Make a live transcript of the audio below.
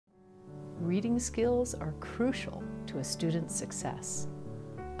Reading skills are crucial to a student's success.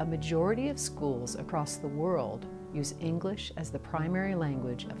 A majority of schools across the world use English as the primary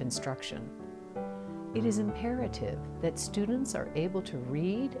language of instruction. It is imperative that students are able to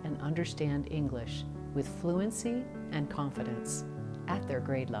read and understand English with fluency and confidence at their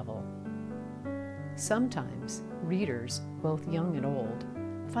grade level. Sometimes readers, both young and old,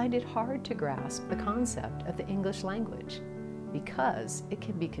 find it hard to grasp the concept of the English language because it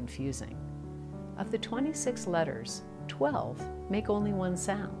can be confusing. Of the 26 letters, 12 make only one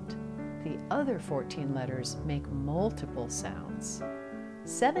sound. The other 14 letters make multiple sounds.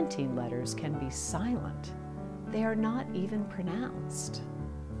 17 letters can be silent. They are not even pronounced.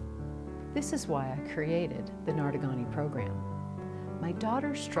 This is why I created the Nardagani program. My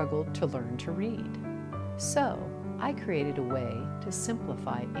daughter struggled to learn to read. So I created a way to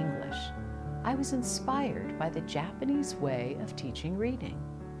simplify English. I was inspired by the Japanese way of teaching reading.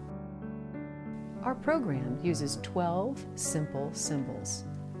 Our program uses 12 simple symbols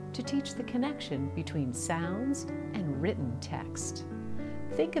to teach the connection between sounds and written text.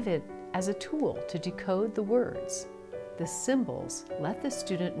 Think of it as a tool to decode the words. The symbols let the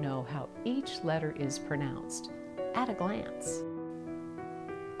student know how each letter is pronounced at a glance.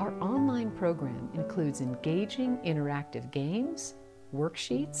 Our online program includes engaging interactive games,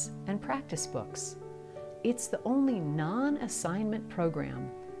 worksheets, and practice books. It's the only non-assignment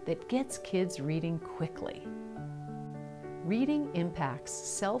program that gets kids reading quickly. Reading impacts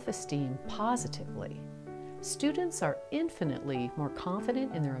self-esteem positively. Students are infinitely more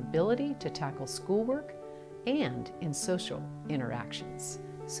confident in their ability to tackle schoolwork and in social interactions.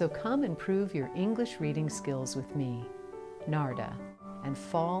 So come improve your English reading skills with me, Narda, and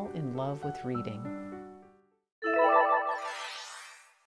fall in love with reading.